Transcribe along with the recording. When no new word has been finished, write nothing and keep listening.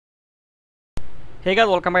Hey guys,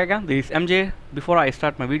 welcome back again. This is MJ. Before I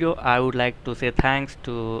start my video, I would like to say thanks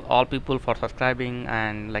to all people for subscribing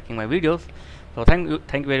and liking my videos. So thank you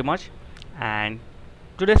very much. And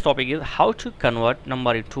today's topic is how to convert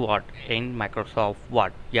number into word in Microsoft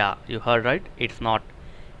Word. Yeah, you heard right. It's not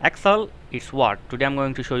Excel, it's Word. Today I'm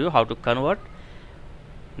going to show you how to convert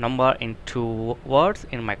number into words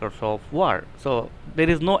in Microsoft Word. So there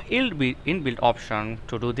is no inbuilt option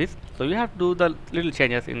to do this. So you have to do the little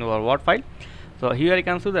changes in your Word file. So here you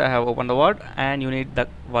can see that I have opened the Word and you need the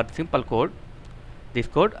Word simple code. This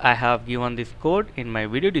code I have given this code in my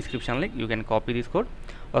video description link. You can copy this code.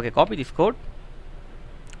 Okay, copy this code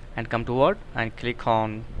and come to Word and click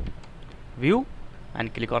on View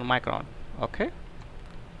and click on Micron. Okay,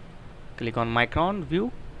 click on Micron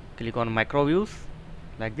View, click on Micro Views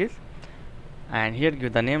like this, and here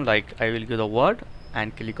give the name like I will give the word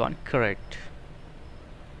and click on Create.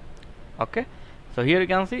 Okay, so here you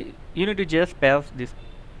can see you need to just paste this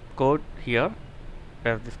code here.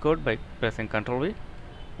 Paste this code by pressing Ctrl V.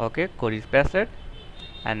 Okay, code is pasted,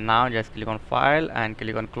 and now just click on File and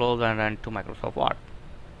click on Close and run to Microsoft Word.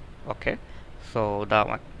 Okay, so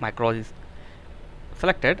the micro is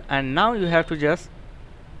selected, and now you have to just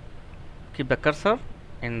keep the cursor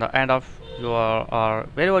in the end of your or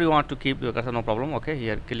wherever you want to keep your cursor, no problem. Okay,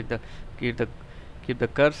 here keep the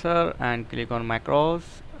cursor and click on macros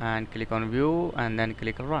and click on view and then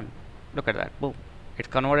click on run. Look at that, boom, it's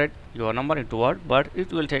converted your number into word, but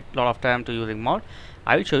it will take a lot of time to using more.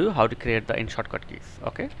 I will show you how to create the in shortcut keys.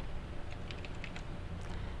 Okay,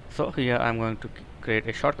 so here I'm going to create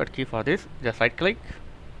a shortcut key for this. Just right click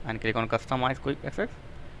and click on customize quick access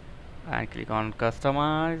and click on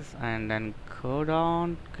customize and then go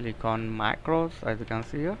down, click on macros as you can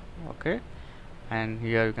see here. Okay, and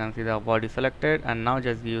here you can see the word is selected, and now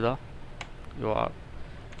just give the your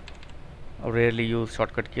rarely used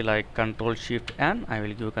shortcut key like Control Shift N. I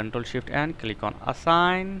will give Control Shift N, click on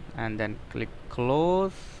assign and then click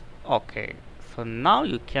close. Okay, so now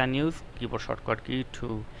you can use keyboard shortcut key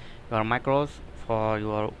to your macros for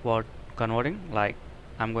your word converting. Like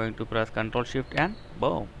I'm going to press Control Shift N,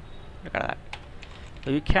 boom, look at that. So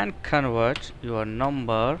you can convert your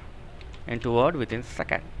number into word within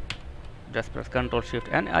second. Just press Control Shift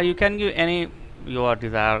N, you can give any your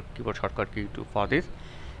desired keyboard shortcut key to for this.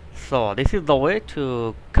 So this is the way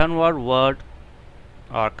to convert word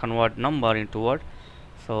or convert number into word.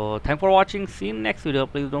 So thanks for watching. See you in next video.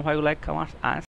 Please don't forget to like, comment and